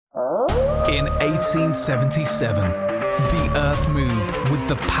In 1877, the earth moved with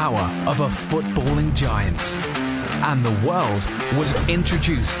the power of a footballing giant. And the world was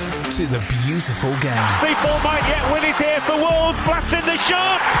introduced to the beautiful game. People might yet win it here for Wolves. Blasting the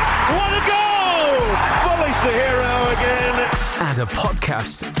shot. What a goal! Bully's the hero again. And a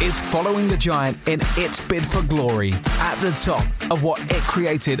podcast is following the giant in its bid for glory at the top of what it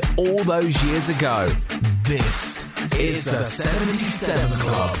created all those years ago. This is the 77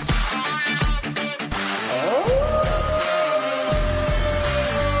 Club.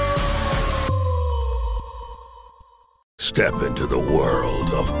 Step into the world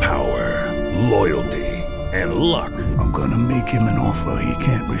of power, loyalty, and luck. I'm gonna make him an offer he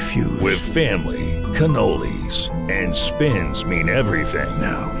can't refuse. With family, cannolis, and spins mean everything.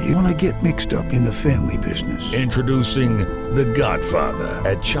 Now, you wanna get mixed up in the family business. Introducing The Godfather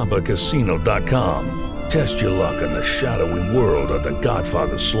at ChumbaCasino.com. Test your luck in the shadowy world of The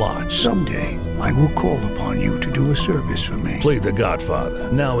Godfather slot. Someday, I will call upon you to do a service for me. Play The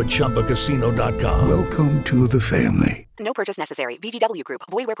Godfather, now at ChumbaCasino.com. Welcome to the family. No purchase necessary. VGW Group.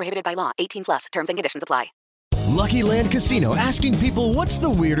 Void where prohibited by law. 18 plus. Terms and conditions apply. Lucky Land Casino, asking people, what's the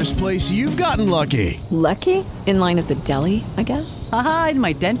weirdest place you've gotten lucky? Lucky? In line at the deli, I guess? Aha, in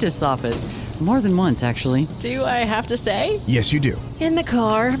my dentist's office. More than once, actually. Do I have to say? Yes, you do. In the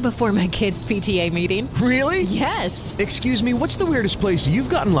car before my kids' PTA meeting. Really? Yes. Excuse me, what's the weirdest place you've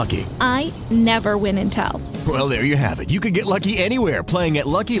gotten lucky? I never win and tell. Well, there you have it. You can get lucky anywhere, playing at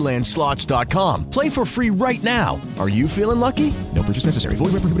LuckyLandSlots.com. Play for free right now. Are you feeling lucky? No purchase necessary.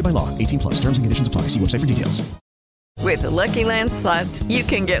 Void where prohibited by law. 18 plus. Terms and conditions apply. See website for details. With the Lucky Land Slots, you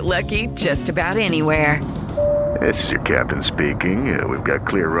can get lucky just about anywhere. This is your captain speaking. We've got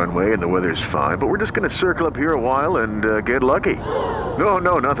clear runway and the weather's fine, but we're just going to circle up here a while and get lucky. No,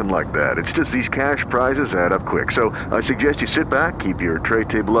 nothing like that. It's just these cash prizes add up quick. So I suggest you sit back, keep your tray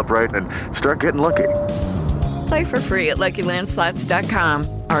table upright, and start getting lucky. Play for free at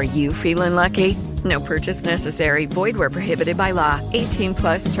LuckyLandSlots.com. Are you feeling lucky? No purchase necessary. Void where prohibited by law. 18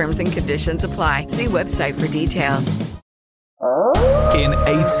 plus terms and conditions apply. See website for details. In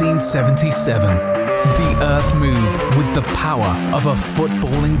 1877, the earth moved with the power of a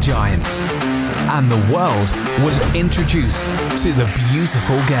footballing giant. And the world was introduced to the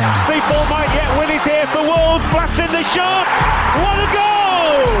beautiful game. People might yet win it here for Wolves. Blasting the shot. What a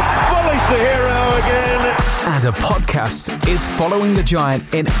goal! Bully's the hero again. And a podcast is following the giant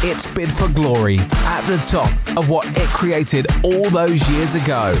in its bid for glory at the top of what it created all those years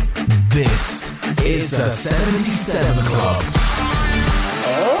ago. This is the 77 Club.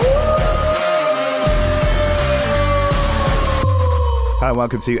 Hi, and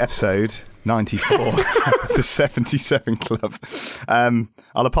welcome to episode 94 of the 77 Club.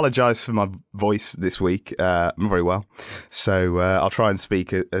 I'll apologise for my voice this week. I'm not very well, so I'll try and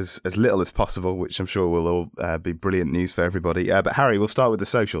speak as little as possible, which I'm sure will all be brilliant news for everybody. But Harry, we'll start with the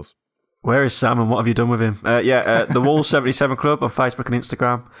socials. Where is Sam and what have you done with him? The Wall 77 Club on Facebook and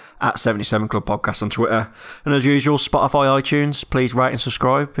Instagram, at 77 Club Podcast on Twitter. And as usual, Spotify, iTunes, please rate and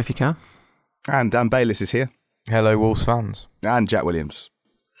subscribe if you can. And Dan Bayliss is here. Hello, Wolves fans. And Jack Williams.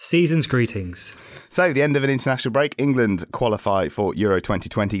 Season's greetings. So, the end of an international break. England qualify for Euro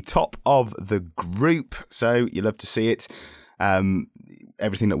 2020, top of the group. So, you love to see it.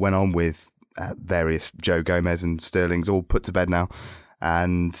 Everything that went on with various Joe Gomez and Sterling's all put to bed now.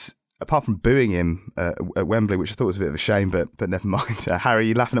 And apart from booing him at Wembley, which I thought was a bit of a shame, but never mind. Harry,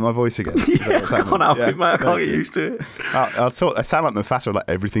 you laughing at my voice again? Yeah, I can't help it, mate. I can't get used to it. I sound like Mufasa, like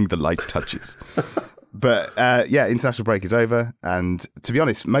everything the light touches. But international break is over, and to be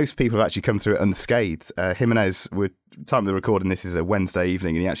honest, most people have actually come through it unscathed. Jimenez, time of the recording, this is a Wednesday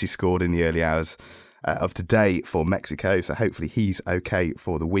evening, and he actually scored in the early hours of today for Mexico, so hopefully he's okay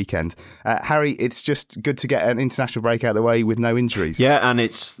for the weekend. Harry, it's just good to get an international break out of the way with no injuries. Yeah, and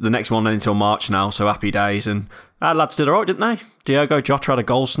it's the next one until March now, so happy days. And our lads did all right, didn't they? Diogo Jota had a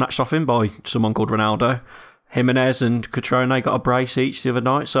goal snatched off him by someone called Ronaldo. Jimenez and Cutrone got a brace each the other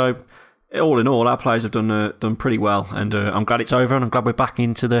night, so all in all, our players have done pretty well, and I'm glad it's over, and I'm glad we're back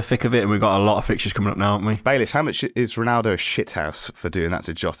into the thick of it, and we've got a lot of fixtures coming up now, haven't we? Bayliss, how much is Ronaldo a shithouse for doing that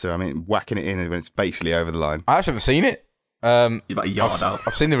to Jota? I mean, whacking it in when it's basically over the line. I actually haven't seen it. He's about a yard out.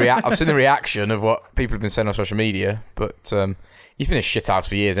 I've seen the reaction of what people have been saying on social media, but he's been a shithouse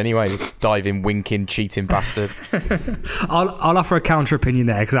for years anyway. Diving, winking, cheating bastard. I'll offer a counter opinion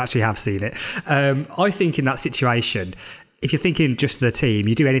there because I actually have seen it. I think in that situation, if you're thinking just the team,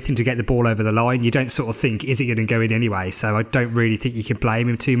 you do anything to get the ball over the line. You don't sort of think, is it going to go in anyway? So I don't really think you can blame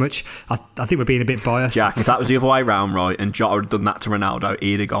him too much. I think we're being a bit biased. Jack, if that was the other way round, right, and Jota had done that to Ronaldo,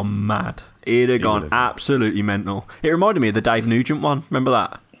 he'd have gone mad. He'd have gone absolutely mental. It reminded me of the Dave Nugent one. Remember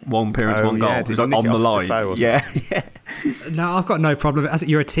that? one appearance, one goal. Yeah, It was like on the line. Yeah. No, I've got no problem. As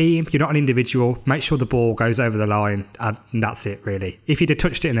you're a team, you're not an individual. Make sure the ball goes over the line, and that's it, really. If you'd have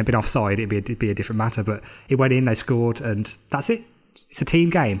touched it and they'd been offside, it'd be a different matter. But it went in, they scored, and that's it. It's a team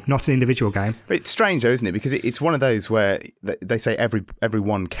game, not an individual game. It's strange, though, isn't it? Because it's one of those where they say every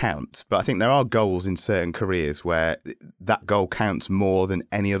one counts, but I think there are goals in certain careers where that goal counts more than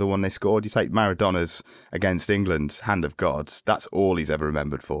any other one they scored. You take Maradona's against England, hand of God, that's all he's ever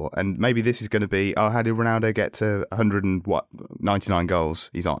remembered for. And maybe this is going to be, how did Ronaldo get to 99 goals?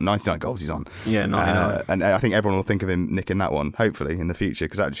 He's on 99 goals. He's on. Yeah, 99. And I think everyone will think of him nicking that one, hopefully, in the future,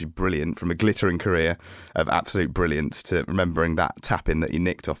 because that would be brilliant. From a glittering career of absolute brilliance to remembering that tap-in that he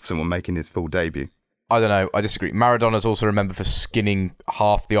nicked off someone making his full debut. I don't know. I disagree. Maradona's also remembered for skinning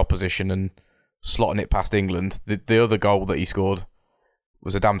half the opposition and slotting it past England. The other goal that he scored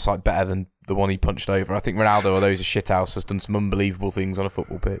was a damn sight better than the one he punched over. I think Ronaldo, although he's a shithouse, has done some unbelievable things on a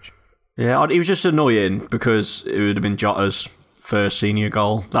football pitch. Yeah, it was just annoying because it would have been Jota's first senior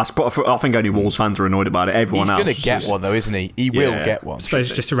goal. I think only Wolves fans were annoyed about it. Everyone else... He's going to get one, though, isn't he? He will get one. I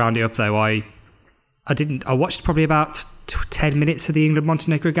suppose just to round it up, though, I watched probably about 10 minutes of the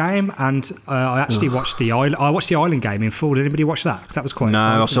England-Montenegro game, and I actually watched the Ireland game in full. Did anybody watch that? Because that was quite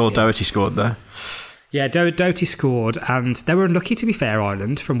exciting. No, I saw Doherty scored there. Yeah, Doherty scored, and they were unlucky, to be fair,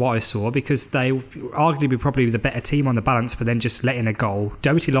 Ireland, from what I saw, because they arguably probably the better team on the balance, but then just letting a goal.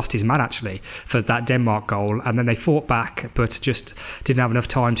 Doherty lost his man, actually, for that Denmark goal, and then they fought back, but just didn't have enough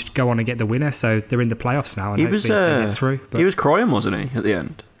time to go on and get the winner, so they're in the playoffs now, and hopefully they get through. He was crying, wasn't he, at the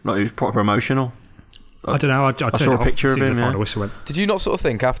end? Like, he was proper emotional. I don't know. I saw a picture of him. Yeah. Did you not sort of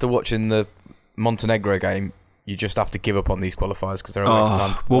think after watching the Montenegro game, you just have to give up on these qualifiers because they're a waste of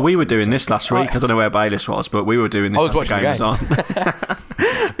time? Well, we were doing this last week. I don't know where Bayliss was, but we were doing this as the game was on.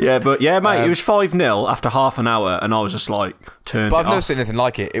 Mate, it was 5-0 after half an hour, and I was just like, turned. But I've never seen anything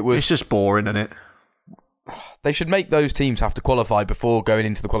like it. It's just boring, isn't it? They should make those teams have to qualify before going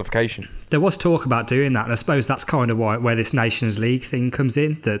into the qualification. There was talk about doing that, and I suppose that's kind of where this Nations League thing comes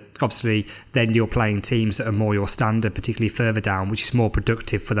in, that obviously then you're playing teams that are more your standard, particularly further down, which is more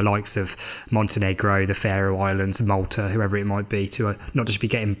productive for the likes of Montenegro, the Faroe Islands, Malta, whoever it might be, to not just be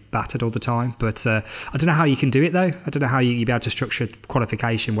getting battered all the time. But I don't know how you can do it, though. I don't know how you'd be able to structure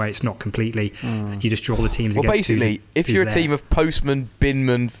qualification where it's not completely, you just draw the teams against. Well, basically, if you're a team of postmen,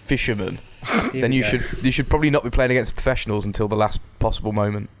 binmen, fishermen, then you should probably not be playing against professionals until the last possible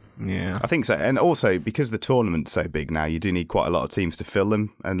moment. Yeah, I think so. And also, because the tournament's so big now, you do need quite a lot of teams to fill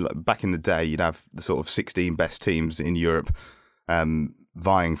them. And back in the day, you'd have the sort of 16 best teams in Europe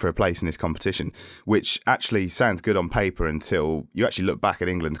vying for a place in this competition, which actually sounds good on paper until you actually look back at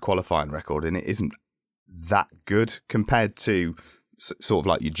England's qualifying record, and it isn't that good compared to sort of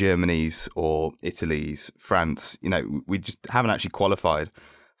like your Germany's or Italy's, France. You know, we just haven't actually qualified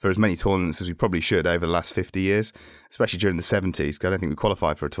for as many tournaments as we probably should over the last 50 years, especially during the 70s, because I don't think we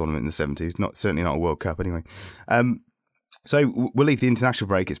qualified for a tournament in the 70s, certainly not a World Cup anyway. So we'll leave the international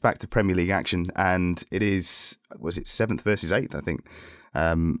break. It's back to Premier League action, and it is, was it 7th versus 8th, I think,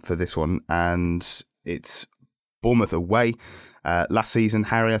 for this one, and it's Bournemouth away. Last season,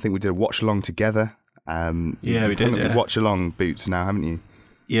 Harry, I think we did a watch-along together. Yeah, we did, the watch-along boots now, haven't you?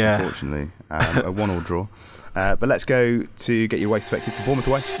 Yeah. Unfortunately. A 1-1 draw. But let's go to get your away perspective for Bournemouth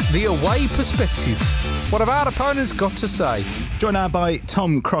away. The away perspective. What have our opponents got to say? Joined now by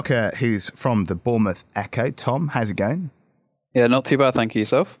Tom Crocker, who's from the Bournemouth Echo. Tom, how's it going? Yeah, not too bad, thank you.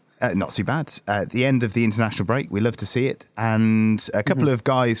 Yourself? Not too bad. At the end of the international break, we love to see it. And a couple of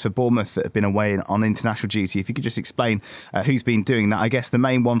guys for Bournemouth that have been away on international duty. If you could just explain who's been doing that. I guess the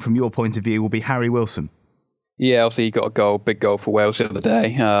main one from your point of view will be Harry Wilson. Yeah, obviously he got a big goal for Wales the other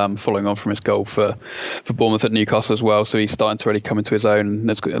day, following on from his goal for Bournemouth at Newcastle as well. So he's starting to really come into his own.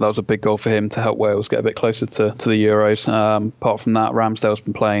 That was a big goal for him to help Wales get a bit closer to the Euros. Apart from that, Ramsdale's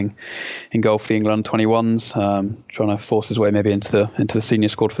been playing in goal for the England 21s, trying to force his way maybe into the senior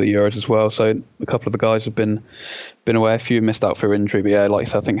squad for the Euros as well. So a couple of the guys have been away. A few missed out for injury, but yeah, like I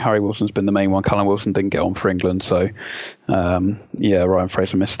said, I think Harry Wilson's been the main one. Callum Wilson didn't get on for England, so Ryan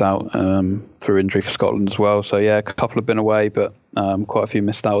Fraser missed out through injury for Scotland as well. So yeah, a couple have been away, but quite a few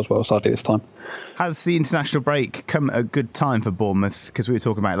missed out as well, sadly, this time. Has the international break come at a good time for Bournemouth? Because we were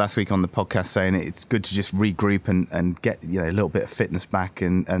talking about it last week on the podcast, saying it's good to just regroup and get a little bit of fitness back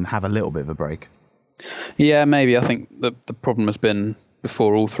and have a little bit of a break. Yeah, maybe. I think the problem has been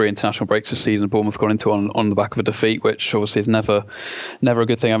before all 3 international breaks this season, Bournemouth gone into on the back of a defeat, which obviously is never a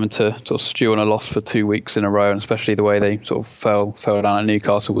good thing, having to sort of stew on a loss for 2 weeks in a row, and especially the way they sort of fell down at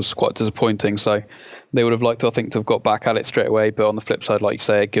Newcastle was quite disappointing. So they would have liked to, I think, to have got back at it straight away. But on the flip side, like you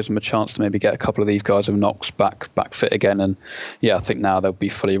say, it gives them a chance to maybe get a couple of these guys with knocks back fit again. And yeah, I think now they'll be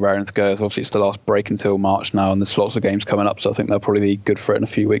fully raring to go. Obviously, it's the last break until March now, and there's lots of games coming up. So I think they'll probably be good for it in a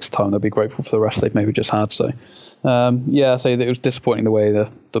few weeks' time. They'll be grateful for the rest they've maybe just had. So I say that it was disappointing the way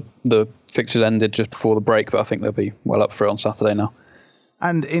the fixtures ended just before the break, but I think they'll be well up for it on Saturday now.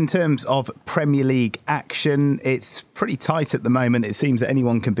 And in terms of Premier League action, it's pretty tight at the moment. It seems that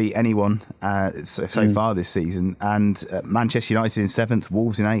anyone can beat anyone so far this season. And Manchester United in 7th,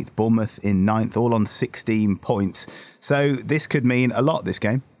 Wolves in 8th, Bournemouth in 9th, all on 16 points. So this could mean a lot, this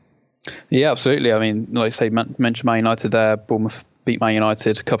game. Yeah, absolutely. I mean, like I say, mentioned Man United there. Bournemouth beat Man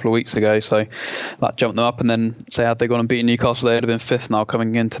United a couple of weeks ago, so that jumped them up. And then, say, had they gone and beaten Newcastle, they would have been 5th now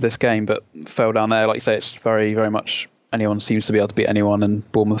coming into this game, but fell down there. Like you say, it's very, very much anyone seems to be able to beat anyone,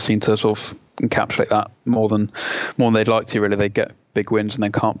 and Bournemouth seem to sort of encapsulate that more than they'd like to. Really, they get big wins and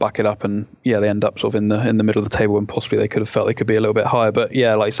then can't back it up, and they end up sort of in the middle of the table, and possibly they could have felt they could be a little bit higher. But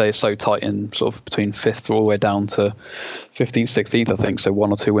yeah, like you say, it's so tight in sort of between 5th all the way down to 15th, 16th, I think. So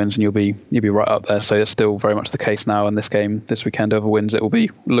 1 or 2 wins and you'll be right up there. So it's still very much the case now. And this game this weekend over wins, it will be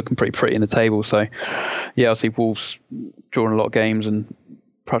looking pretty in the table. So yeah, I see Wolves drawing a lot of games and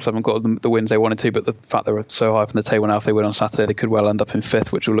perhaps haven't got the wins they wanted to, but the fact they're so high up in the table now, if they win on Saturday, they could well end up in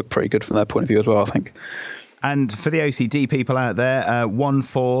 5th, which will look pretty good from their point of view as well, I think. And for the OCD people out there,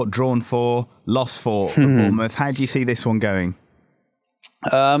 1-4, drawn 4, lost 4 for Bournemouth. How do you see this one going?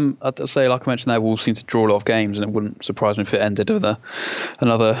 I'd say, like I mentioned there, Wolves seem to draw a lot of games, and it wouldn't surprise me if it ended with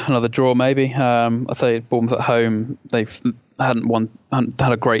another draw maybe. I'd say Bournemouth at home, they've hadn't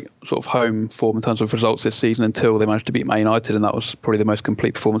had a great sort of home form in terms of results this season until they managed to beat Man United, and that was probably the most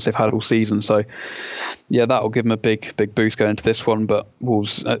complete performance they've had all season. So yeah, that will give them a big boost going into this one. But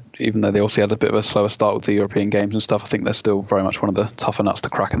Wolves, even though they also had a bit of a slower start with the European games and stuff, I think they're still very much one of the tougher nuts to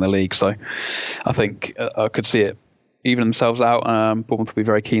crack in the league. So I think I could see it even themselves out. Bournemouth will be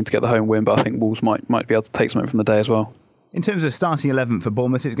very keen to get the home win, but I think Wolves might be able to take something from the day as well. In terms of starting 11 for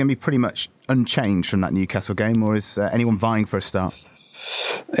Bournemouth, it's going to be pretty much unchanged from that Newcastle game, or is anyone vying for a start?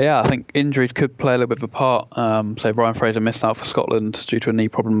 Yeah, I think injuries could play a little bit of a part. So Ryan Fraser missed out for Scotland due to a knee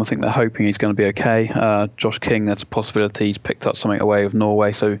problem. I think they're hoping he's going to be okay. Josh King, there's a possibility he's picked up something away with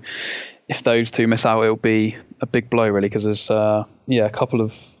Norway. So if those two miss out, it'll be a big blow, really, because there's a couple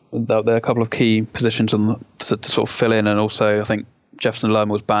of key positions to sort of fill in, and also I think Jefferson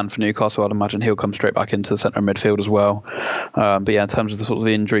Lerma was banned for Newcastle. I'd imagine he'll come straight back into the centre of midfield as well. But yeah, in terms of the sort of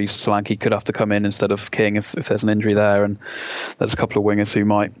the injuries, Solanke could have to come in instead of King if there's an injury there, and there's a couple of wingers who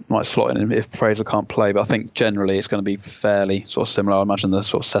might slot in if Fraser can't play. But I think generally it's going to be fairly sort of similar. I imagine the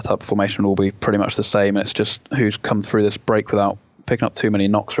sort of setup formation will be pretty much the same, and it's just who's come through this break without picking up too many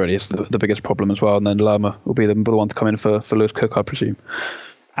knocks really is the biggest problem as well. And then Lerma will be the one to come in for Lewis Cook, I presume.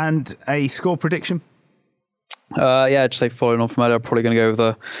 And a score prediction? Just say following on from earlier, I'm probably going to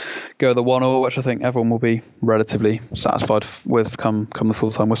go with the 1-1, which I think everyone will be relatively satisfied with come the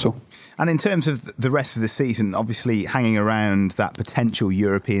full-time whistle. And in terms of the rest of the season, obviously hanging around that potential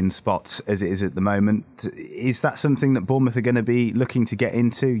European spot as it is at the moment, is that something that Bournemouth are going to be looking to get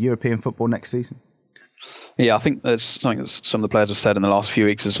into, European football next season? Yeah, I think there's something that some of the players have said in the last few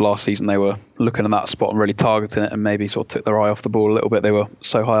weeks. Is last season they were looking at that spot and really targeting it, and maybe sort of took their eye off the ball a little bit. They were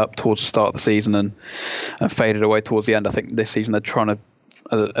so high up towards the start of the season and faded away towards the end. I think this season they're trying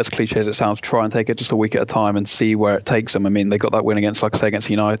to, as cliche as it sounds, try and take it just a week at a time and see where it takes them. I mean, they got that win against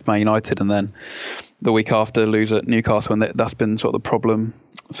Man United, and then the week after lose at Newcastle, and that's been sort of the problem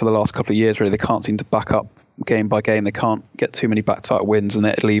for the last couple of years. Really, they can't seem to back up game by game. They can't get too many back-to-back wins, and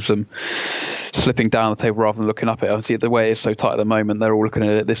it leaves them slipping down the table rather than looking up it. I see the way it's so tight at the moment, they're all looking at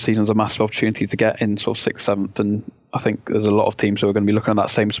it this season as a massive opportunity to get in sort of 6th, 7th, and I think there's a lot of teams who are going to be looking at that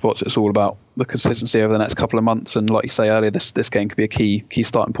same spot. So it's all about the consistency over the next couple of months, and like you say earlier, this game could be a key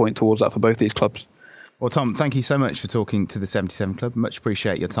starting point towards that for both these clubs. Well, Tom, thank you so much for talking to the 77 Club. Much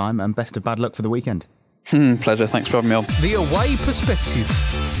appreciate your time, and best of bad luck for the weekend. Pleasure, thanks for having me on. The away perspective.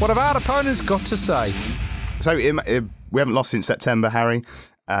 What have our opponents got to say? So we haven't lost since September, Harry,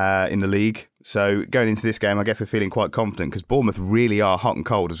 in the league. So going into this game, I guess we're feeling quite confident because Bournemouth really are hot and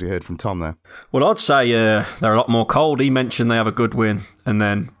cold, as we heard from Tom there. Well, I'd say they're a lot more cold. He mentioned they have a good win and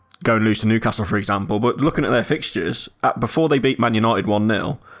then go and lose to Newcastle, for example. But looking at their fixtures, before they beat Man United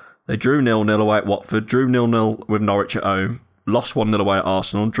 1-0, they drew 0-0 away at Watford, drew 0-0 with Norwich at home, lost 1-0 away at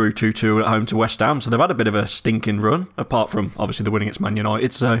Arsenal, drew 2-2 at home to West Ham. So they've had a bit of a stinking run, apart from obviously the win against Man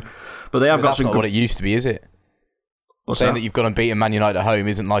United. But they have got that's some. Not what it used to be, is it? Saying that you've gone and beaten Man United at home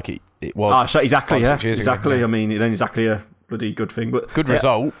isn't like it was. Oh, so exactly, 5-6 years exactly. ago, yeah. I mean, it ain't exactly a bloody good thing, but good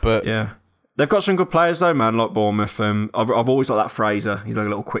result. But yeah, they've got some good players though, man. Like Bournemouth. I've always liked that Fraser. He's like a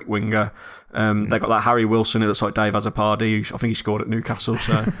little quick winger. They've got that Harry Wilson who looks like Dave Azzopardi. Who I think he scored at Newcastle.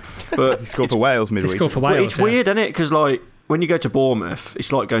 So, but he scored for Wales midweek. He scored for Wales. It's weird, isn't it? Because like when you go to Bournemouth,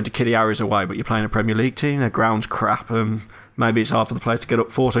 it's like going to Kiddie Harris away, but you're playing a Premier League team. Their ground's crap. Maybe it's hard for the players to get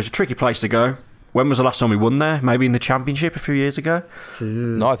up for. So it's a tricky place to go. When was the last time we won there? Maybe in the Championship a few years ago?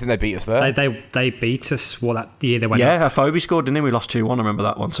 No, I think they beat us there. They beat us, that year they went up? Afobe scored, didn't he? We lost 2-1, I remember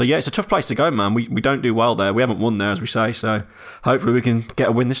that one. So yeah, it's a tough place to go, man. We don't do well there. We haven't won there, as we say, so hopefully we can get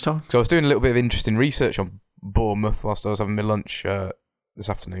a win this time. So I was doing a little bit of interesting research on Bournemouth whilst I was having my lunch this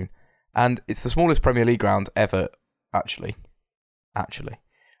afternoon, and it's the smallest Premier League ground ever, actually.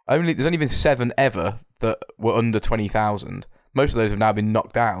 There's only been 7 ever that were under 20,000. Most of those have now been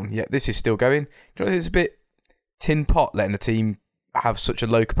knocked down, yet this is still going. Do you know, it's a bit tin pot letting a team have such a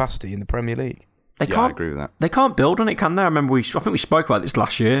low capacity in the Premier League. I agree with that. They can't build on it, can they? I think we spoke about this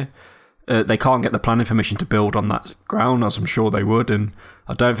last year. They can't get the planning permission to build on that ground, as I'm sure they would, and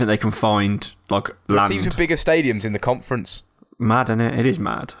I don't think they can find land. Teams with bigger stadiums in the conference. Mad, isn't it? It is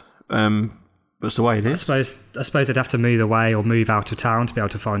mad. But it's the way it is. I suppose they'd have to move away or move out of town to be able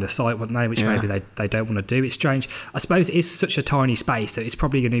to find a site, wouldn't they? Which maybe they don't want to do. It's strange. I suppose it is such a tiny space that it's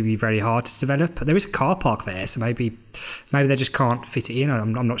probably going to be very hard to develop. There is a car park there, so maybe they just can't fit it in.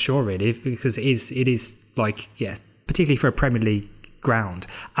 I'm not sure really, because it is particularly for a Premier League ground,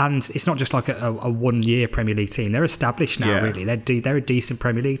 and it's not just like a 1 year Premier League team. They're established now. Really, they're a decent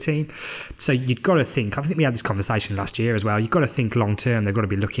Premier League team. So you've got to think. I think we had this conversation last year as well. You've got to think long term. They've got to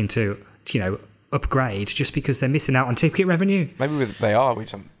be looking to upgrade, just because they're missing out on ticket revenue. Maybe they are. We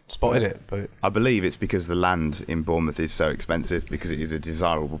just haven't spotted it. But I believe it's because the land in Bournemouth is so expensive, because it is a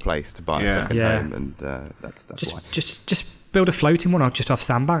desirable place to buy a second home, and that's why. Just build a floating one just off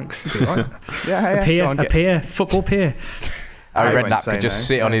sandbanks. It'd be right. A pier, football pier. Harry Redknapp could just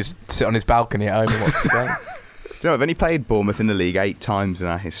sit on his balcony at home and watch the game. Do you know, I've only played Bournemouth in the league 8 times in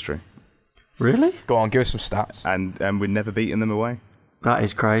our history. Really? Go on, give us some stats. And we've never beaten them away. That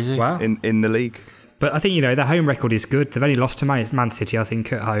is crazy. Wow. In the league. But I think, their home record is good. They've only lost to Man City, I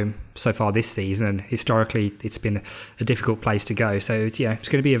think, at home so far this season. And historically, it's been a difficult place to go. So, it's going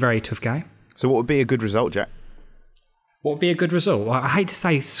to be a very tough game. So what would be a good result, Jack? What would be a good result? Well, I hate to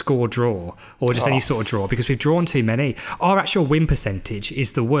say score draw or just any sort of draw, because we've drawn too many. Our actual win percentage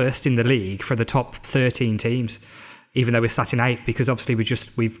is the worst in the league for the top 13 teams, even though we're sat in 8th, because obviously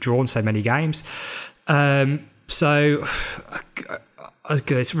we've drawn so many games. It's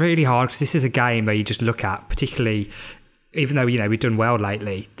really hard, because this is a game where you just look at, particularly, even though we've done well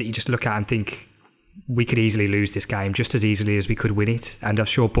lately, that you just look at and think we could easily lose this game just as easily as we could win it. And I'm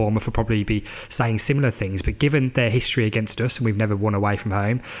sure Bournemouth will probably be saying similar things, but given their history against us, and we've never won away from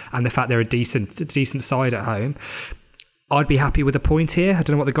home, and the fact they're a decent side at home, I'd be happy with a point here. I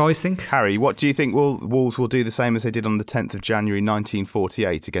don't know what the guys think. Harry, what do you think Wolves will do the same as they did on the 10th of January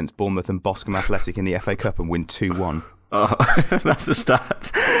 1948 against Bournemouth and Boscombe Athletic in the FA Cup and win 2-1? That's the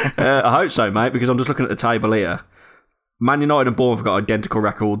stat. I hope so, mate, because I'm just looking at the table here. Man United and Bournemouth have got identical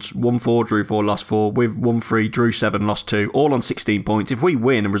records. 1-4, drew 4, lost 4. We've won 3, drew 7, lost 2. All on 16 points. If we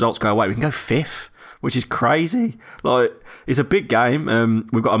win and results go away, we can go 5th, which is crazy. It's a big game.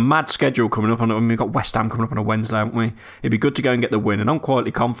 We've got a mad schedule coming up. We've got West Ham coming up on a Wednesday, haven't we? It'd be good to go and get the win, and I'm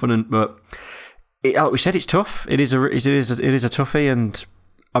quietly confident. But like we said, it's tough. It is a toughie, and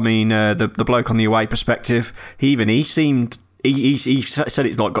I mean the bloke on the away perspective, he said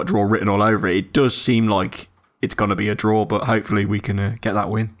it's like got draw written all over it. It does seem like it's going to be a draw, but hopefully we can get that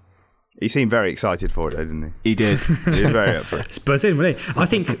win. He seemed very excited for it, though, didn't he? He did. He was very up for it. It's buzzing, wasn't it? I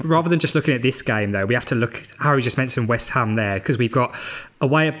think rather than just looking at this game, though, we have to look. Harry just mentioned West Ham there, because we've got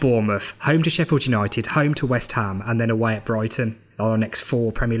away at Bournemouth, home to Sheffield United, home to West Ham, and then away at Brighton. Our next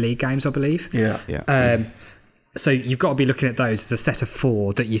 4 Premier League games, I believe. Yeah. So you've got to be looking at those as a set of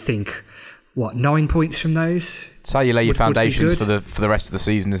 4 that you think, 9 points from those? It's how you lay your foundations for the rest of the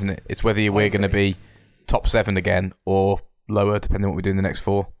season, isn't it? It's whether we're going to be top 7 again or lower, depending on what we do in the next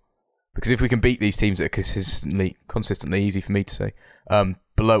 4. Because if we can beat these teams that are consistently easy for me to say,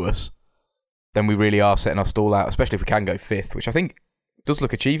 below us, then we really are setting our stall out, especially if we can go 5th, which I think does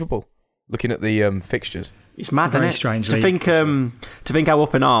look achievable, looking at the fixtures. It's mad, it's a very isn't it? strange to league. think how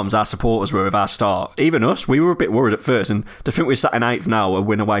up in arms our supporters were with our start. Even us, we were a bit worried at first, and to think we're sat in 8th now, a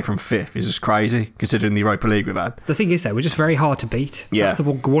win away from 5th is just crazy, considering the Europa League we've had. The thing is, though, we're just very hard to beat. Yeah. That's the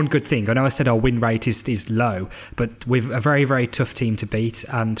one good thing. I know I said our win rate is low, but we've a very, very tough team to beat,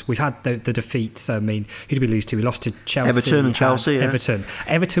 and we've had the defeats. I mean, who did we lose to? We lost to Chelsea. Everton and Chelsea, yeah.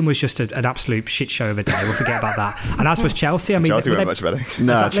 Everton was just an absolute shit show of a day. We'll forget about that. And as was Chelsea. I mean, Chelsea weren't much better.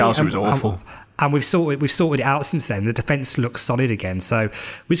 No, Exactly. Chelsea was awful. And we've sorted it out since then. The defence looks solid again. So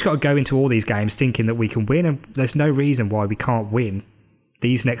we've just got to go into all these games thinking that we can win, and there's no reason why we can't win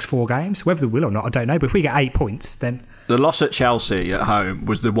these next 4 games. Whether they will or not, I don't know. But if we get 8 points, then... The loss at Chelsea at home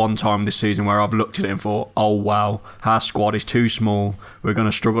was the one time this season where I've looked at it and thought, oh wow, our squad is too small. We're going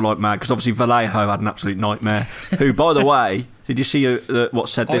to struggle like mad. Because obviously Vallejo had an absolute nightmare. Who, by the way, did you see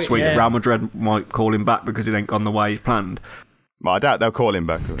what's said this week? That Real Madrid might call him back because it ain't gone the way he's planned. Well, I doubt they'll call him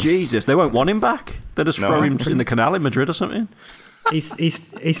back. Jesus, they won't want him back. They'll just throw him in the canal in Madrid or something.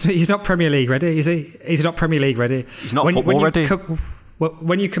 He's not Premier League ready, is he? He's not Premier League ready. He's not football ready.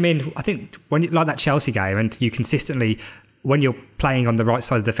 When you come in, I think like that Chelsea game, and you consistently, when you're playing on the right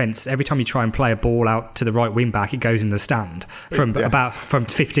side of the defence, every time you try and play a ball out to the right wing back, it goes in the stand from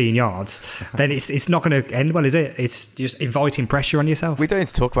 15 yards. Then it's not going to end well, is it? It's just inviting pressure on yourself. We don't need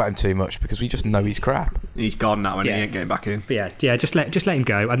to talk about him too much because we just know he's crap. He's gone now and he ain't getting back in. But yeah, just let him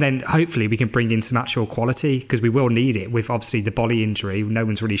go, and then hopefully we can bring in some actual quality, because we will need it with obviously the Bolly injury. No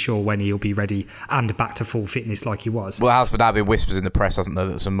one's really sure when he'll be ready and back to full fitness like he was. Well, there's been whispers in the press, hasn't there,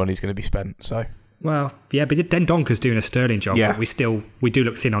 that some money's going to be spent, so... Well, yeah, but Dendonker's doing a sterling job, but we do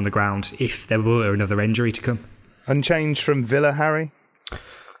look thin on the ground if there were another injury to come. Unchanged from Villa, Harry?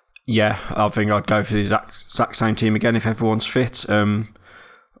 Yeah, I think I'd go for the exact same team again if everyone's fit. I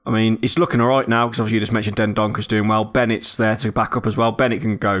mean, it's looking all right now, because obviously you just mentioned Dendonker's doing well. Bennett's there to back up as well. Bennett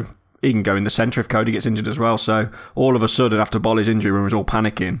can go in the centre if Cody gets injured as well. So all of a sudden, after Bolly's injury, when we was all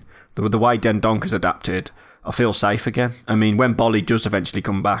panicking, the way Dendonker's adapted, I feel safe again. I mean, when Bolly does eventually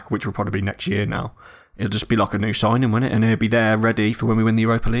come back, which will probably be next year now, it'll just be like a new signing, won't it? And he'll be there ready for when we win the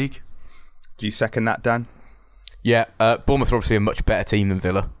Europa League. Do you second that, Dan? Yeah, Bournemouth are obviously a much better team than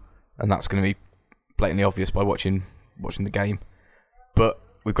Villa, and that's going to be blatantly obvious by watching the game. But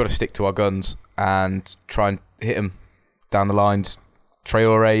we've got to stick to our guns and try and hit them down the lines.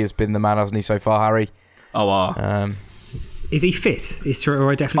 Traoré has been the man, hasn't he, so far, Harry? Is he fit? Is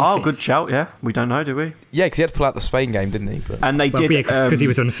Traoré definitely fit? Oh, good shout, yeah. We don't know, do we? Yeah, because he had to pull out the Spain game, didn't he? But... And they did... because he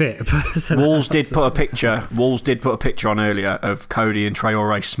was unfit. Wolves did put a picture on earlier of Cody and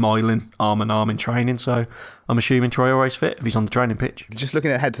Traoré smiling arm in arm in training, so I'm assuming Traoré's fit if he's on the training pitch. Just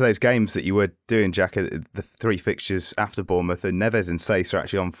looking ahead to those games that you were doing, Jack, the 3 fixtures after Bournemouth, and Neves and Sace are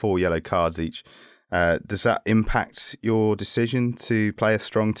actually on 4 yellow cards each. Does that impact your decision to play a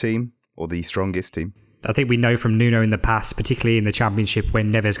strong team, or the strongest team? I think we know from Nuno in the past, particularly in the Championship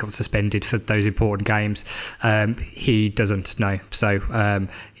when Neves got suspended for those important games, he doesn't know. So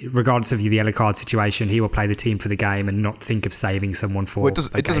regardless of the yellow card situation, he will play the team for the game and not think of saving someone for it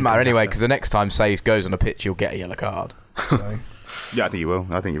doesn't matter anyway, because the next time Sace goes on a pitch, he'll get a yellow card. So. Yeah, I think he will.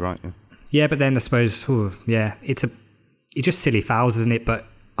 I think you're right. Yeah, but then I suppose, it's just silly fouls, isn't it? But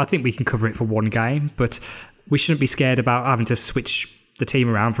I think we can cover it for one game, but we shouldn't be scared about having to switch the team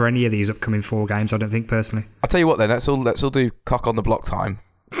around for any of these upcoming 4 games, I don't think, personally. I'll tell you what then, let's all do cock on the block time.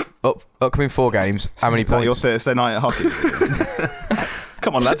 Upcoming 4 games, how many points? Your Thursday night at hockey?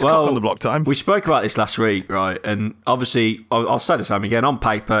 Come on, let's cock on the block time. We spoke about this last week, right? And obviously, I'll say the same again, on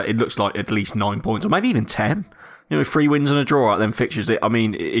paper, it looks like at least 9 points, or maybe even 10. 3 wins and a draw out them fixtures.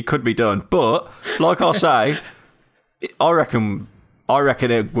 It could be done. But, like I say, I reckon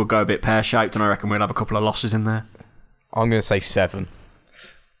it will go a bit pear-shaped, and I reckon we'll have a couple of losses in there. I'm going to say 7.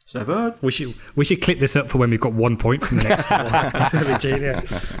 7. We should clip this up for when we've got 1 point from the next 4. It's going to be genius.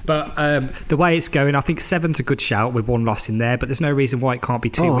 But the way it's going, I think 7's a good shout with 1 loss in there, but there's no reason why it can't be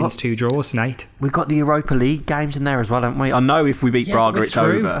 2 wins, 2 draws, and 8. We've got the Europa League games in there as well, haven't we? I know if we beat Braga, it's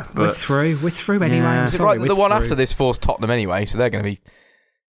over. But We're through anyway. Yeah. Sorry, the one after this for's Tottenham anyway, so they're going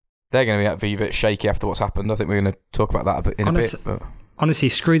to be a bit shaky after what's happened. I think we're going to talk about that in a bit. But. Honestly,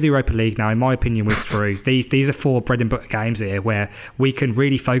 screw the Europa League now. In my opinion, we're through. These are 4 bread and butter games here where we can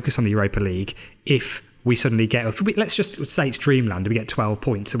really focus on the Europa League if we suddenly let's just say it's dreamland and we get 12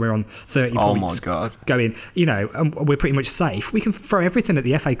 points and we're on 30 points. Oh my God. Going, and we're pretty much safe. We can throw everything at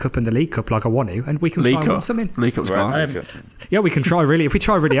the FA Cup and the League Cup like I want to, and we can try and win something. League Cup's gone. Yeah, we can try really. If we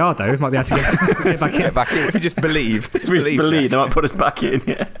try really hard though, we might be able to get back in. If you just believe. They might put us back in,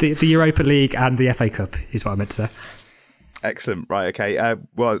 yeah. The Europa League and the FA Cup is what I meant to say. Excellent. Right, okay.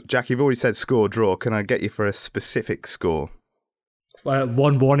 Well, Jack, you've already said score draw. Can I get you for a specific score?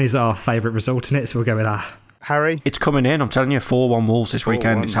 1-1 is our favourite result in it, so we'll go with that. Harry? It's coming in. I'm telling you, 4-1 Wolves this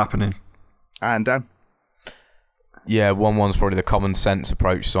weekend. It's happening. And Dan? Yeah, 1-1's probably the common sense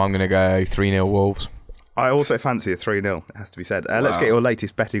approach, so I'm going to go 3-0 Wolves. I also fancy a 3-0, it has to be said. Let's get your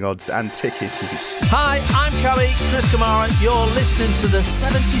latest betting odds and tickets. Hi, I'm Kelly, Chris Kamara. You're listening to the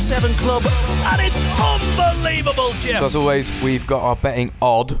 77 Club, and it's unbelievable, Jim. So as always, we've got our betting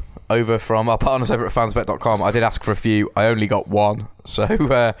odd over from our partners over at fansbet.com. I did ask for a few. I only got one.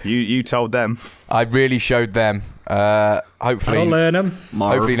 So you told them. I really showed them. Hopefully, I'll learn them.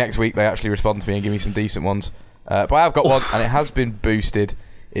 Hopefully next week they actually respond to me and give me some decent ones. But I have got one, and it has been boosted.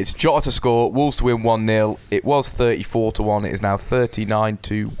 It's Jota to score, Wolves to win 1-0. It was 34-1. It is now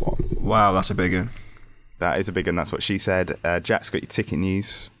 39-1. Wow, that's a big one. That is a big one. That's what she said. Jack's got your ticket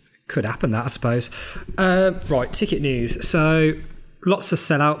news. Could happen, that, I suppose. Right, ticket news. So, lots of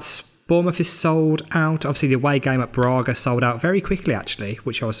sellouts. Bournemouth is sold out. Obviously, the away game at Braga sold out very quickly, actually,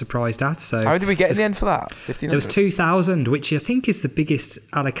 which I was surprised at. So, how did we get in the end for that? 1,500? There was 2,000, which I think is the biggest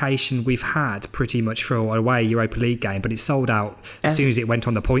allocation we've had pretty much for an away Europa League game, but it sold out as soon as it went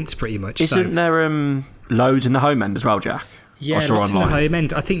on the points, pretty much. Isn't there loads in the home end as well, Jack? Yeah, lots in the home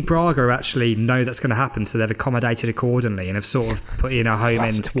end. I think Braga actually know that's going to happen, so they've accommodated accordingly and have sort of put in a home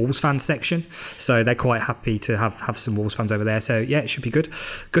end Wolves fan section. So they're quite happy to have some Wolves fans over there. So yeah, it should be good.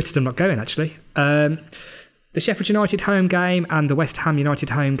 Gutted I'm not going, actually. The Sheffield United home game and the West Ham United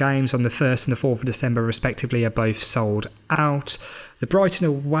home games on the 1st and the 4th of December, respectively, are both sold out. The Brighton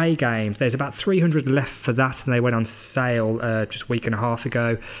away game, there's about 300 left for that, and they went on sale just a week and a half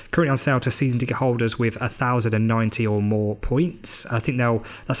ago. Currently on sale to season ticket holders with 1,090 or more points. I think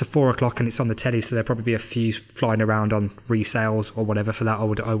that's at 4 o'clock and it's on the telly, so there'll probably be a few flying around on resales or whatever for that,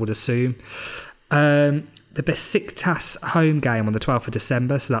 I would assume. The Besiktas home game on the 12th of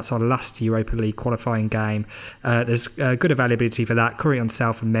December, so that's our last Europa League qualifying game. There's good availability for that, currently on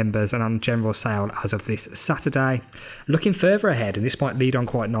sale for members and on general sale as of this Saturday. Looking further ahead, and this might lead on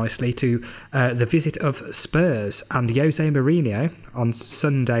quite nicely to the visit of Spurs and Jose Mourinho on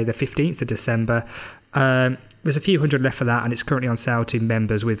Sunday the 15th of December. There's a few hundred left for that, and it's currently on sale to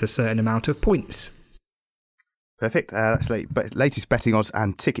members with a certain amount of points. Perfect. That's latest betting odds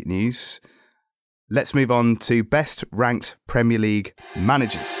and ticket news. Let's move on to best ranked Premier League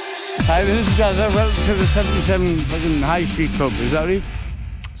managers. Hi, this is Jazz. Welcome to the 77 fucking High Street Club. Is that right?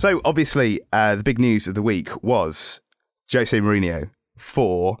 So, obviously, the big news of the week was Jose Mourinho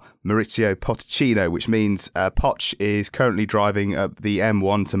for Mauricio Pochettino, which means Poch is currently driving up the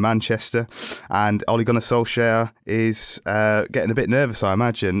M1 to Manchester, and Ole Gunnar Solskjaer is getting a bit nervous, I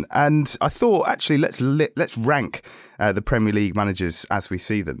imagine. And I thought, actually, let's rank the Premier League managers as we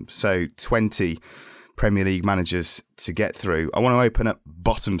see them. So 20 Premier League managers to get through. I want to open up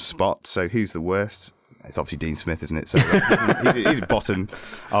bottom spot. So who's the worst? It's obviously Dean Smith, isn't it? So he's bottom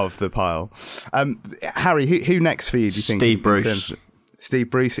of the pile. Harry, who next for you, do you think? Steve Bruce.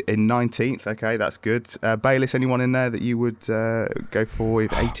 Steve Bruce in 19th. Okay, that's good. Bayliss, anyone in there that you would go for with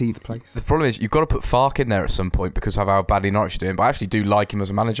 18th place? The problem is you've got to put Farke in there at some point because of how badly Norwich are doing. But I actually do like him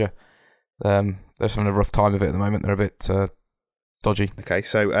as a manager. They're having a rough time of it at the moment. They're a bit dodgy. Okay,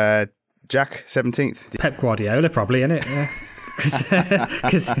 so Jack, 17th. Pep Guardiola, probably, isn't it? Yeah.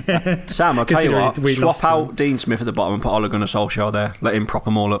 Sam, I'll tell you what, swap out Dean Smith at the bottom and put Ole Gunnar Solskjaer there. Let him prop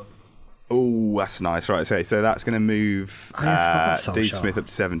them all up. Oh, that's nice. Right, okay, so that's going to move Dean Smith up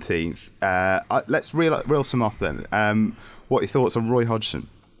to 17th. Let's reel some off then. What are your thoughts on Roy Hodgson?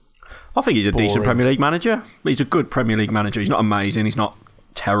 I think he's a decent Premier League manager. He's a good Premier League manager. He's not amazing. He's not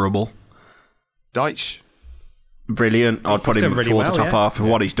terrible. Deitch? Brilliant. I'd put him towards the top half for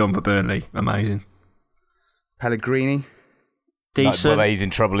what he's done for Burnley. Amazing. Pellegrini? Decent. Well, he's in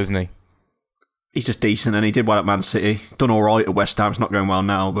trouble, isn't he? He's just decent, and he did well at Man City. Done all right at West Ham. It's not going well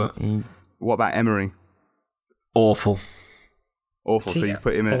now, but... What about Emery? Awful. Awful, so you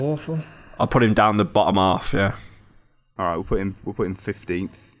put him in... Awful. I'll put him down the bottom half, yeah. All right, we'll put him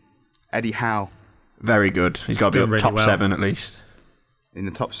 15th. Eddie Howe? Very good. He's got to be up really top 7 at least. In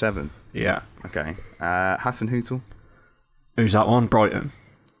the top 7? Yeah. Okay. Hassan Hüttl? Who's that one? Brighton?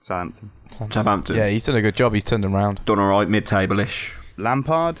 Southampton. Yeah, he's done a good job. He's turned them round. Done all right, mid-table-ish.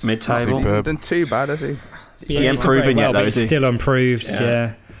 Lampard? Mid-table. He's not done too bad, has he? He ain't proven yet, though, is he? He's still unproved,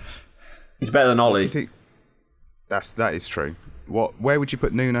 yeah. He's better than Ollie. That is true. Where would you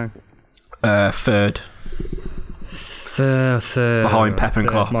put Nuno? Third. Third. Behind Pep and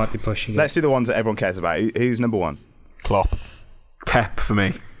Klopp. Might be pushing it. Let's do the ones that everyone cares about. Who's number one? Klopp. Pep for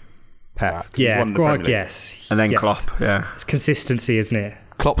me. Pep. Yeah, yes. And then Klopp, yeah. It's consistency, isn't it?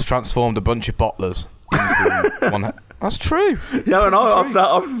 Klopp's transformed a bunch of bottlers into one. That's true. Yeah, and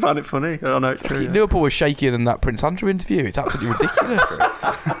I've found it funny. I know it's true. Liverpool was shakier than that Prince Andrew interview. It's absolutely ridiculous.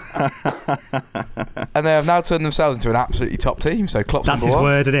 And they have now turned themselves into an absolutely top team. So Klopp's That's his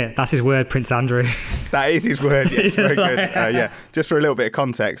word, isn't it? That's his word, Prince Andrew. That is his word. Yes, very good. Yeah, just for a little bit of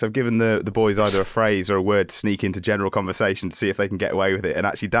context, I've given the boys either a phrase or a word to sneak into general conversation to see if they can get away with it. And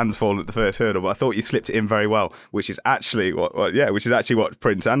actually, Dan's fallen at the first hurdle, but I thought you slipped it in very well, which is actually what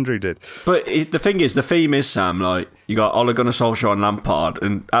Prince Andrew did. But the thing is, the theme is, Sam, like, you got Ole Gunnar Solskjaer and Lampard,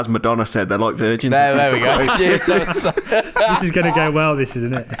 and as Madonna said, they're like virgins. There we go. This is going to go well, this,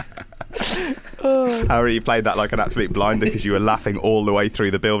 isn't it? Harry, you played that like an absolute blinder because you were laughing all the way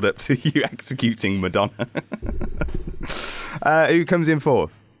through the build-up to you executing Madonna. Who comes in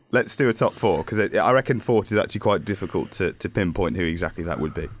fourth? Let's do a top four, because I reckon fourth is actually quite difficult to pinpoint who exactly that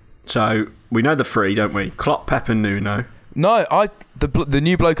would be. So, we know the three, don't we? Klopp, Pep and Nuno. No, the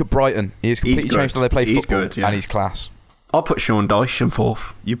new bloke at Brighton. He's completely changed how they play football, good, yeah. And he's class. I'll put Sean Dyche in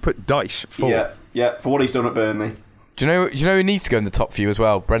fourth. You put Dyche fourth? Yeah, for what he's done at Burnley. Do you know who needs to go in the top few as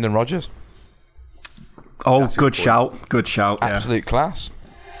well? Brendan Rodgers. Oh, good shout. Good shout, yeah. Absolute class.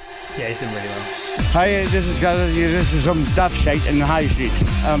 Yeah, he's done really well. Hi, this is some daft shite in the high street.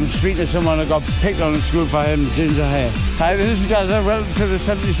 I'm speaking to someone who got picked on at school for having ginger hair. Hi, this is Gaza. Welcome to the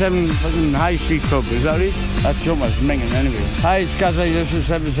 77 fucking High Street Club. Is that right? That joke was minging anyway. Hi, it's Gaza. This is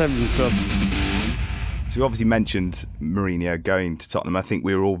the 77 Club. So you obviously mentioned Mourinho going to Tottenham. I think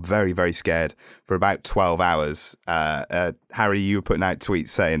we were all very, very scared for about 12 hours. Harry, you were putting out tweets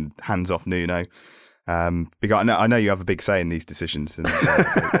saying, hands off Nuno. Because I know you have a big say in these decisions, and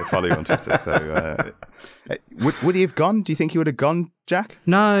they follow you on Twitter. So, would he have gone? Do you think he would have gone, Jack?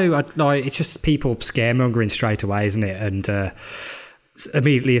 No, it's just people scaremongering straight away, isn't it? And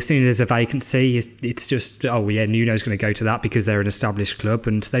immediately, as soon as there's a vacancy, it's just, oh yeah, Nuno's going to go to that because they're an established club.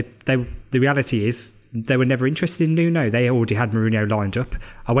 And the reality is, they were never interested in Nuno. They already had Mourinho lined up.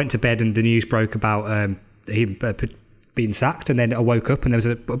 I went to bed and the news broke about him being sacked, and then I woke up and there was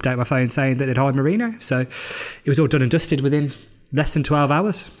an update on my phone saying that they'd hired Mourinho. So it was all done and dusted within less than 12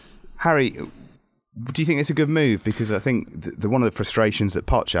 hours. Harry, do you think it's a good move? Because I think one of the frustrations that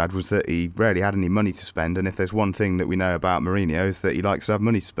Poch had was that he rarely had any money to spend, and if there's one thing that we know about Mourinho is that he likes to have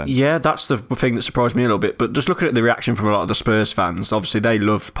money to spend. Yeah, that's the thing that surprised me a little bit. But just looking at the reaction from a lot of the Spurs fans, obviously they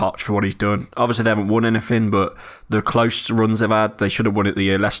love Poch for what he's done. Obviously they haven't won anything, but the close runs they've had, they should have won it the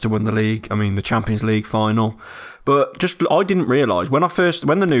year Leicester won the league. I mean, the Champions League final. But I didn't realise, when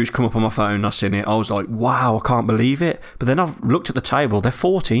the news come up on my phone, I seen it, I was like, wow, I can't believe it. But then I've looked at the table, they're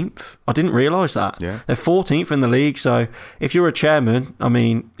 14th. I didn't realise that. Yeah. They're 14th in the league, so if you're a chairman, I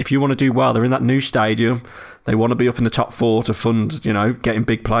mean, if you want to do well, they're in that new stadium, they want to be up in the top four to fund, getting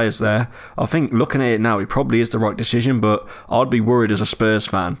big players there. I think looking at it now, it probably is the right decision, but I'd be worried as a Spurs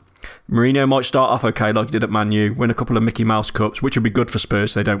fan. Mourinho might start off okay like he did at Man U, win a couple of Mickey Mouse Cups, which would be good for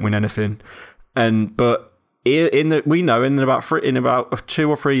Spurs, they don't win anything. But we know in about 2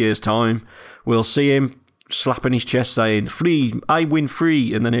 or 3 years' time, we'll see him slapping his chest saying, "Free, I win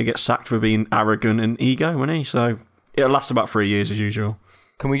free," and then he'll get sacked for being arrogant and ego, won't he? So it'll last about 3 years as usual.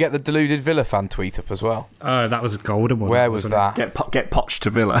 Can we get the deluded Villa fan tweet up as well? Oh, that was a golden one. Where was that? Get Poch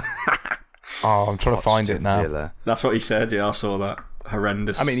to Villa. Oh, I'm trying to find it now. Villa. That's what he said. Yeah, I saw that.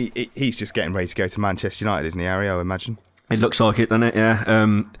 Horrendous. I mean, he's just getting ready to go to Manchester United, isn't he, Harry? I imagine. It looks like it, doesn't it?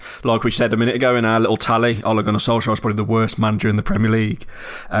 Yeah. Like we said a minute ago in our little tally, Ole Gunnar Solskjaer is probably the worst manager in the Premier League.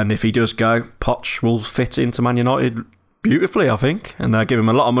 And if he does go, Poch will fit into Man United beautifully, I think. And they'll give him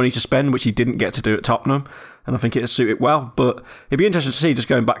a lot of money to spend, which he didn't get to do at Tottenham. And I think it'll suit it well. But it'd be interesting to see, just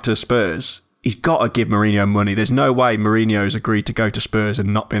going back to Spurs, he's got to give Mourinho money. There's no way Mourinho's agreed to go to Spurs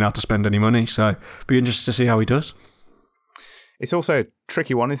and not being able to spend any money. So it'd be interesting to see how he does. It's also a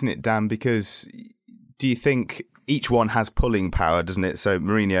tricky one, isn't it, Dan? Because do you think each one has pulling power, doesn't it? So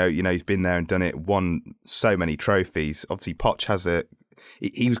Mourinho, he's been there and done it, won so many trophies. Obviously, Poch has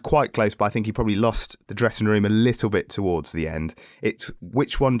he was quite close, but I think he probably lost the dressing room a little bit towards the end.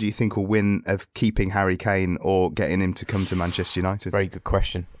 Which one do you think will win of keeping Harry Kane or getting him to come to Manchester United? Very good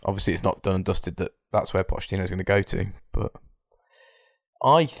question. Obviously, it's not done and dusted that's where Pochettino's going to go to, but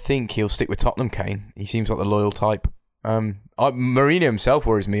I think he'll stick with Tottenham, Kane. He seems like the loyal type. Mourinho himself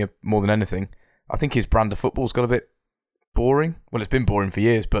worries me more than anything. I think his brand of football's got a bit boring. Well, it's been boring for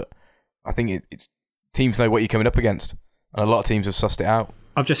years, but I think it's teams know what you're coming up against, and a lot of teams have sussed it out.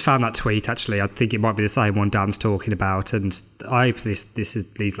 I've just found that tweet, actually. I think it might be the same one Dan's talking about, and I hope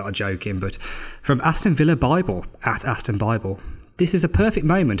these lot are joking, but from Aston Villa Bible, at Aston Bible, this is a perfect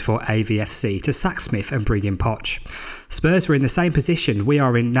moment for AVFC to sack Smith and bring in Poch. Spurs were in the same position we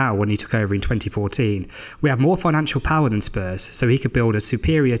are in now when he took over in 2014. We have more financial power than Spurs, so he could build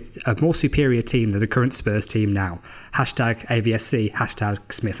a more superior team than the current Spurs team now. #AVFC,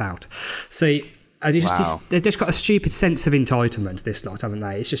 #Smith out. So And they've just got a stupid sense of entitlement, this lot, haven't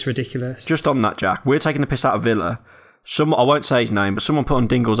they? It's just ridiculous. Just on that, Jack, we're taking the piss out of Villa. I won't say his name, but someone put on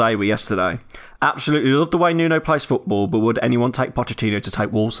Dingle's Awe yesterday. Absolutely love the way Nuno plays football, but would anyone take Pochettino to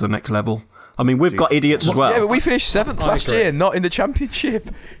take Wolves to the next level? I mean, we've got idiots as well. Yeah, but we finished 7th last year, not in the Championship.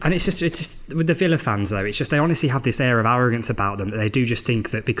 And it's just with the Villa fans though, it's just they honestly have this air of arrogance about them that they do just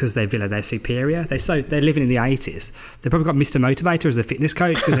think that because they're Villa, they're superior. They're living in the 80s. They've probably got Mr. Motivator as their fitness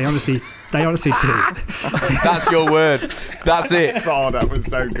coach because they honestly do. That's your word. That's it. Oh, that was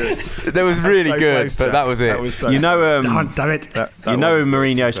so good. That was really good, close, but that was it. That was so damn it. You know who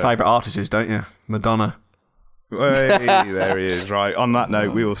Mourinho's favourite artist is, don't you? Madonna. Hey, there he is. Right, on that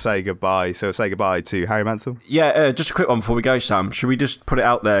note, we will say goodbye. So say goodbye to Harry Mansell. Yeah, just a quick one before we go, Sam. Should we just put it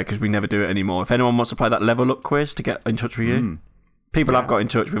out there, because we never do it anymore? If anyone wants to play that level up quiz to get in touch with you. People have got in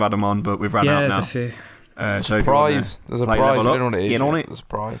touch, we've had them on, but we've run out now. There's a few. So prize. There's a prize. I don't know what it is. Get on it. There's a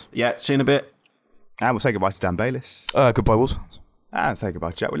prize. Yeah, see you in a bit. And we'll say goodbye to Dan Bayliss. Goodbye, Wolves. And say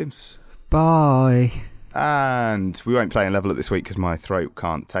goodbye to Jack Williams. Bye. And we won't play in level up this week because my throat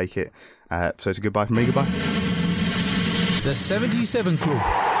can't take it. So it's a goodbye from me. Goodbye. The 77 Club.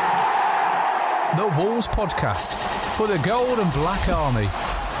 The Wolves podcast for the Gold and Black Army.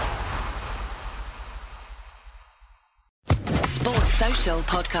 Sports Social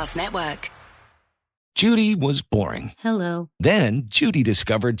Podcast Network. Judy was boring. Hello. Then Judy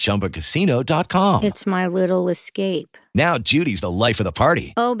discovered ChumbaCasino.com. It's my little escape. Now Judy's the life of the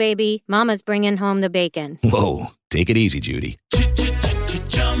party. Oh, baby, mama's bringing home the bacon. Whoa, take it easy, Judy.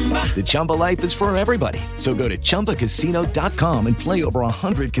 The Chumba life is for everybody. So go to ChumbaCasino.com and play over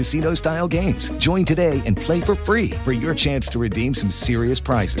 100 casino-style games. Join today and play for free for your chance to redeem some serious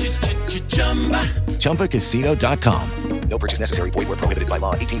prizes. ChumbaCasino.com. No purchase necessary. Void where prohibited by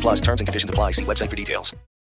law. 18+ terms and conditions apply. See website for details.